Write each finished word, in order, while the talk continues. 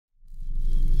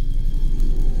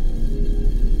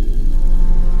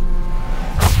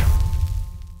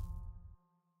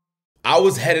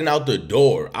was heading out the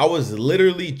door. I was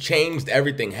literally changed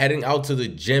everything, heading out to the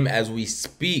gym as we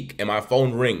speak, and my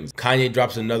phone rings. Kanye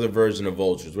drops another version of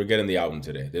Vultures. We're getting the album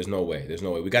today. There's no way. There's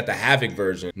no way. We got the Havoc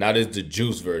version. Now there's the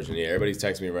Juice version. Yeah, everybody's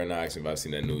texting me right now asking if I've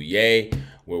seen that new Ye.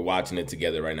 We're watching it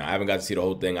together right now. I haven't got to see the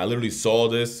whole thing. I literally saw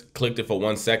this, clicked it for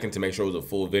 1 second to make sure it was a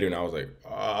full video, and I was like,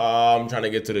 oh, I'm trying to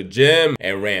get to the gym,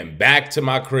 and ran back to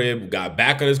my crib, got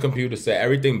back on his computer, set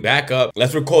everything back up.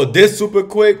 Let's record this super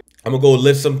quick. I'm gonna go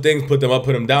lift some things, put them up,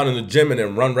 put them down in the gym, and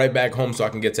then run right back home so I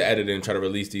can get to editing and try to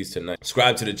release these tonight.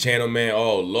 Subscribe to the channel, man.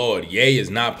 Oh, Lord. Ye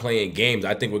is not playing games.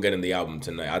 I think we're getting the album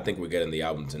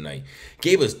tonight.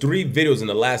 Gave us 3 videos in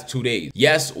the last 2 days.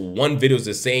 Yes, 1 video is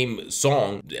the same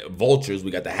song, Vultures. We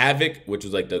got the Havoc, which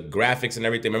was like the graphics and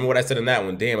everything. Remember what I said in that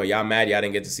one? Damn, are y'all mad y'all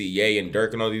didn't get to see Ye and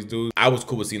Dirk and all these dudes? I was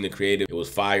cool with seeing the creative. It was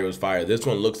fire. It was fire. This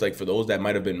one looks like, for those that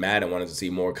might have been mad and wanted to see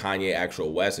more Kanye,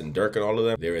 actual West, and Dirk and all of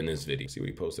them, they're in this video. See what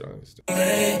he posted on this.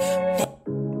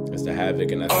 That's the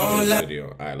Havoc, and that's the video.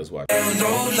 All right, let's watch.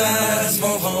 No lies,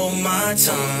 won't hold my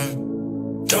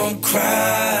tongue. Don't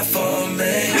cry for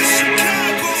me.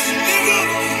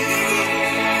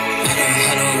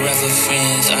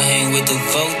 Friends, I hang with the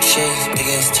vultures. Big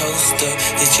ass toaster,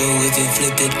 hit you with it,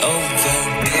 flip it over.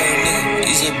 Big old nigga,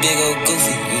 he's a big old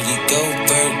goofy, really go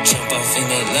bird. Jump off in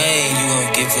that lane, you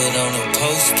won't get put on a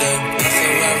poster.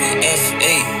 Ferrari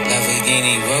F8,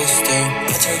 Lamborghini roaster.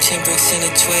 I turned 10 bricks into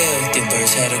 12, then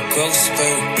birds had a growth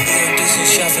spurt. We gon' do some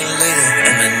shopping later,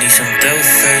 I'ma need some dough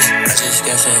first. I just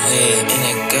got some head in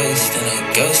a ghost, and a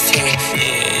ghost her.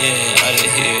 Yeah, out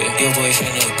of here. Your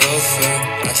boyfriend a gopher.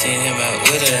 I seen him out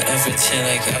with her and pretend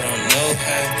like I don't know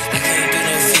her. I can't do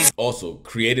no feast. Also,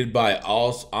 created by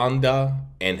Aus Onda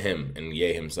and him, and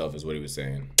Ye himself is what he was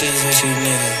saying. This is what you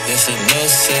nigga, that's a no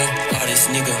sir. Hardest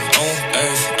nigga on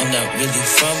earth, I'm not really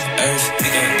from earth. We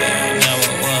gon' down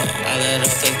 911, I let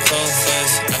off the phone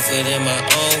first. I put in my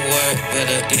own work,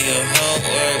 better do your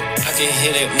homework. I can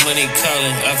hear that money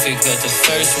calling, I pick up the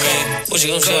first ring. What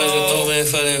you gon' charge a old man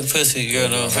for that pussy, girl,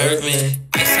 don't hurt me.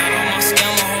 I signed on my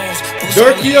scammer hoes.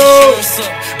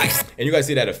 And you guys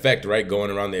see that effect, right?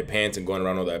 Going around their pants and going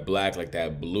around all that black, like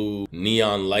that blue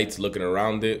neon lights looking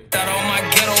around it. Got all my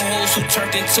ghetto hoes who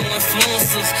turned into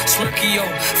influencers. Smirky, yo,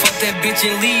 fuck that bitch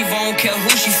and leave. I don't care who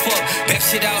she fuck. That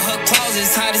shit out her closet,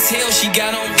 it's hot as hell. She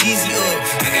got on easy up.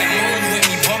 I got moves with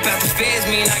me. Bump out the feds,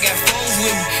 mean I got foes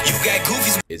with me. You got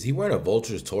goofies. Is he wearing a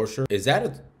Vultures tour shirt? Is that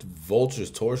a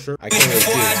Vultures tour shirt? I can't really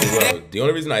see it too well. The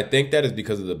only reason I think that is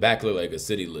because of the back look like a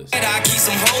city list.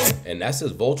 And that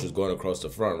says Vultures going across the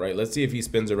front, right? Let's see if he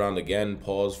spins around again.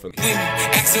 Pause for.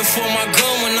 Asking for my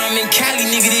gun when I'm in Cali,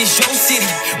 nigga, this your city.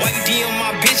 Why you DM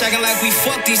my bitch acting like we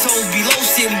fuck these hoes below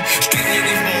city? Street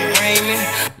niggas won't rain me.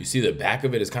 You see the back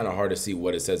of it is kind of hard to see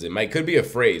what it says. It could be a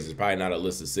phrase. It's probably not a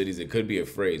list of cities. It could be a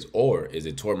phrase. Or is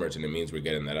it tour merch and it means we're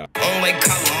getting that out? Oh, like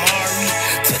calamari.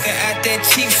 Took her at that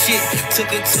cheap shit. Took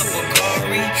her to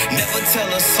Bulgari. Never tell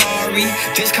her sorry.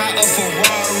 Just caught a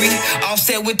Ferrari.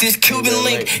 Offset with this Cuban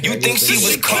link. You think she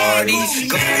was Cardi?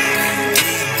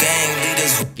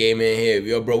 Came in here,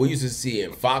 yo, bro. We used to see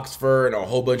in fox fur and a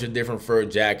whole bunch of different fur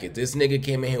jackets. This nigga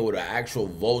came in here with an actual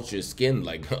vulture skin,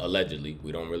 like allegedly.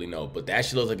 We don't really know, but that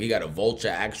shit looks like he got a vulture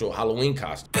actual Halloween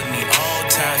costume. With me all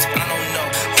times, I don't know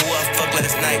who I fucked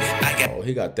last night. Oh,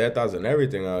 he got death and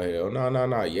everything out here. Oh,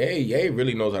 no. Ye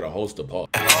really knows how to host a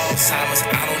party. Alzheimer's,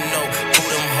 I don't know who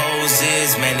them hoes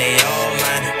is, man. They all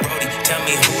lying. Brody, tell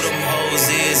me who them hoes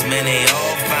is, man. They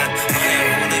all fine.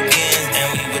 Hooligans, and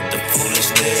we with the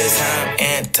foolishness. I'm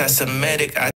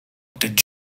anti-Semitic. I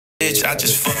bitch, I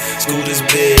just fuck school this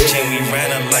bitch, and we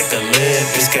ran up like the lid.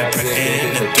 Bitch got pregnant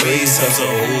in the threesome, so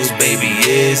whose baby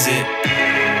is it?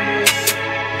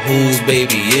 Whose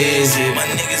baby is it? My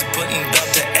niggas putting up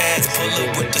the ads, pull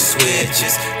up with the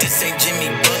switches. This ain't Jimmy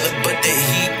Butler, but the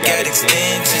heat got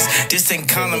extensions. This ain't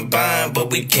Columbine, but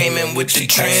we came in with the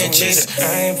trenches.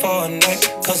 I ain't for a neck,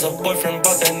 cause a boyfriend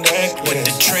bought that necklace. With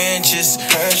the trenches,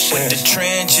 with the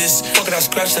trenches. Fuck it, I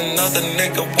scratched another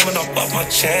nigga, woman off my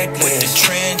checklist. With the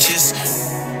trenches.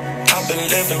 I've been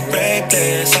living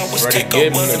reckless. I was take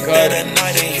up wasn't bad at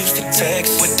night in Houston,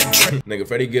 Texas. With the nigga,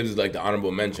 Freddie Gibbs is like the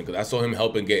honorable mention because I saw him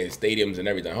helping get in stadiums and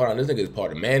everything. Hold on, this nigga is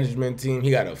part of the management team.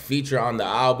 He got a feature on the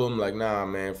album. Like, nah,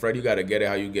 man, Freddie, you gotta get it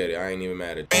how you get it. I ain't even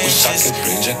mad at you. Wish I could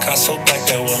bring your car so back,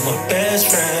 that was my best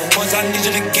friend. Once I need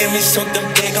you to give me something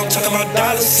big, I'm talking about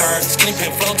dollar signs. Skinny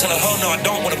pin flow, tell her, oh no, I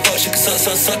don't wanna fuck. She can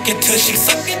suck it till she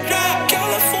suck it dry.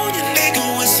 California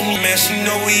nigga with some man, she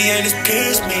know he ain't as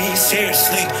pissed me.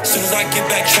 Seriously, soon as I get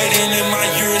back trading in my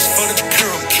euros for the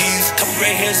pure keys. Couple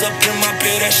gray hairs up in my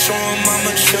bed, that's showing my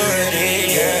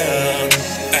maturity, yeah.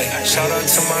 Ay, Shout out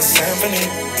to my symphony.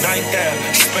 Night that,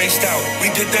 spaced out. We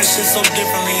did that shit so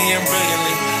differently and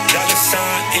brilliantly. Dolla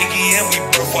sign, Iggy and we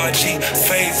birth YG.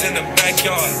 Fades in the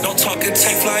backyard. Don't talk and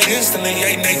take flight instantly.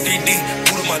 Ain't 3D.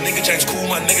 Buddha, my nigga James cool,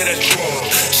 my nigga that's true.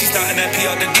 She's starting that P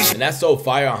out the D. And that's so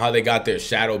fire on how they got their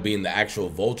shadow being the actual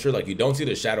vulture. Like, you don't see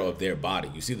the shadow of their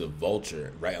body. You see the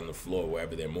vulture right on the floor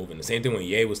wherever they're moving. The same thing when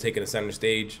YE was taking the center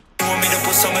stage. You want me to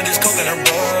put some of this coke in her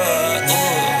butt?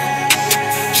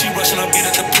 She rushing up, beat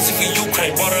up the pussy for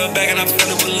Ukraine. Bought her a bag and I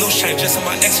filled it with loose change. Just on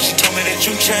my ex and she told me that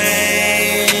you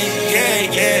changed.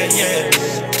 Yeah.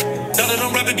 Dolla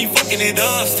don't rap it, be fucking it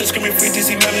up. Still screaming free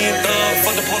TC, money and thug.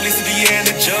 Fuck the police, the DA and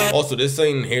the judge. Also, this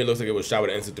scene here looks like it was shot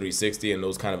with an Insta360 and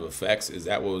those kind of effects. Is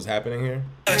that what was happening here?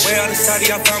 Way out of sight,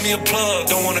 I found me a plug.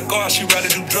 Don't wanna go out, she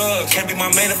rather do drugs. Can't be my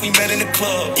man if we met in the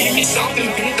club. Give me something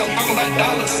big, I'm talking about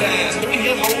dollar signs. Look at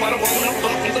your hoe, I don't wanna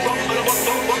fuck.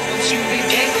 She be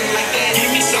gangling like that.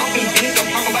 Give me something big,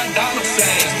 I'm talking about dollar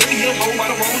signs. Look at your hoe,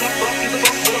 I don't wanna fuck.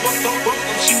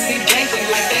 She be gangling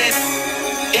like that.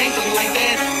 Gangling like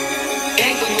that.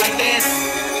 Gangling like that.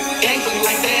 Gangling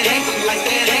like that. Gangling like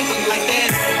that. Gangling like that.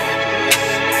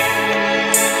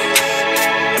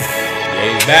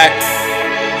 Yeah, he's back.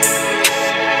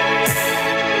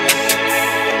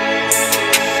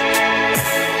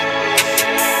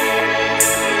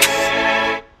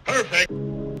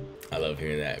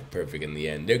 Hearing that perfect in the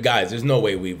end. There, guys, there's no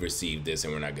way we've received this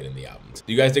and we're not getting the albums.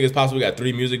 Do you guys think it's possible we got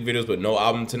 3 music videos but no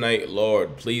album tonight?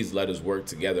 Lord, please let us work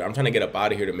together. I'm trying to get up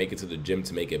out of here to make it to the gym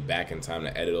to make it back in time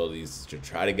to edit all these to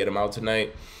try to get them out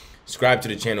tonight. Subscribe to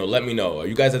the channel. Let me know. Are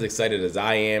you guys as excited as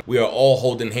I am? We are all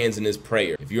holding hands in this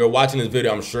prayer. If you are watching this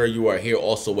video, I'm sure you are here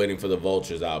also waiting for the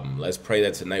Vultures album. Let's pray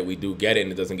that tonight we do get it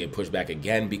and it doesn't get pushed back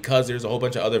again, because there's a whole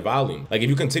bunch of other volumes. Like, if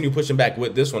you continue pushing back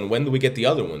with this one, when do we get the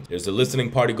other ones? There's a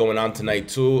listening party going on tonight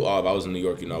too. Oh, if I was in New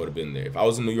York, you know I would have been there. If I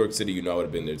was in New York City, you know I would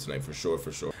have been there tonight for sure,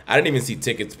 for sure. I didn't even see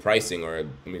tickets pricing, or let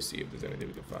me see if there's anything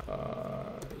we can find.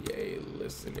 YE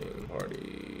listening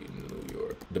party, New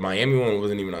York. The Miami one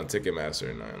wasn't even on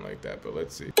Ticketmaster or nothing like that, but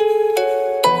let's see.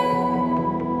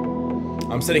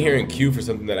 I'm sitting here in queue for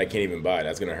something that I can't even buy.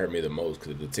 That's gonna hurt me the most,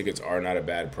 because if the tickets are not a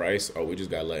bad price, oh, we just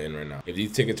got let in right now. If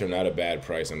these tickets are not a bad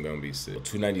price, I'm gonna be sick.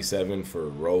 $297 for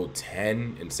row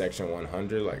 10 in section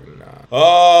 100, like, nah.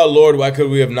 Oh Lord, why could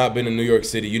we have not been in New York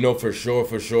City? You know, for sure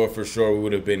we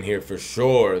would have been here for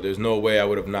sure. There's no way I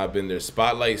would have not been there.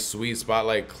 Spotlight Suite,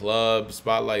 Spotlight Club,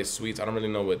 Spotlight Suites. I don't really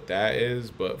know what that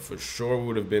is, but for sure we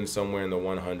would have been somewhere in the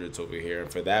 100s over here.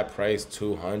 And for that price,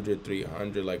 200,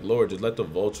 300, like, Lord, just let the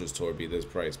Vultures tour be this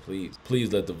price,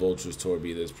 please let the Vultures tour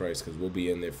be this price, because we'll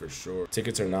be in there for sure.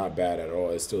 Tickets are not bad at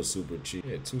all. It's still super cheap.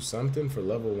 Yeah, 2 something for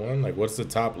level 1. Like, what's the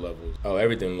top levels? Oh,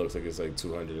 everything looks like it's like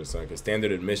 200 or something, because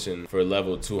standard admission for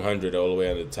level 200 all the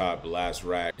way on the top, last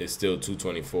rack, is still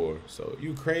 224. So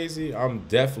you crazy? I'm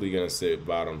definitely gonna sit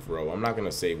bottom row. I'm not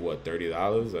gonna save what,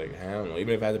 $30? Like, hell no.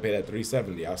 Even if I had to pay that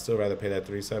 $370, I'll still rather pay that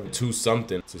 $370. 2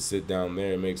 something to sit down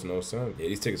there. It makes no sense. Yeah,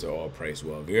 these tickets are all priced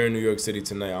well. If you're in New York City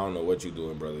tonight, I don't know what you're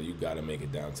doing, brother. You gotta make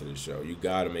it down to the show. You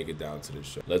gotta make it down to the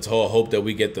show. Let's all hope that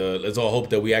we get the, let's all hope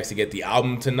that we actually get the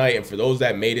album tonight. And for those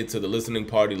that made it to the listening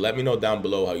party, let me know down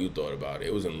below how you thought about it.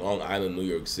 It was in Long Island, New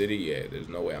York City. Yeah, there's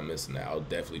no way I'm missing that. I'll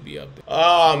definitely be up there.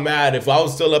 Oh man, if I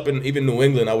was still up in even New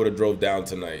England, I would have drove down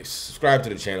tonight. Subscribe to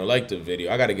the channel, like the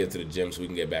video. I gotta get to the gym so we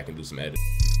can get back and do some editing.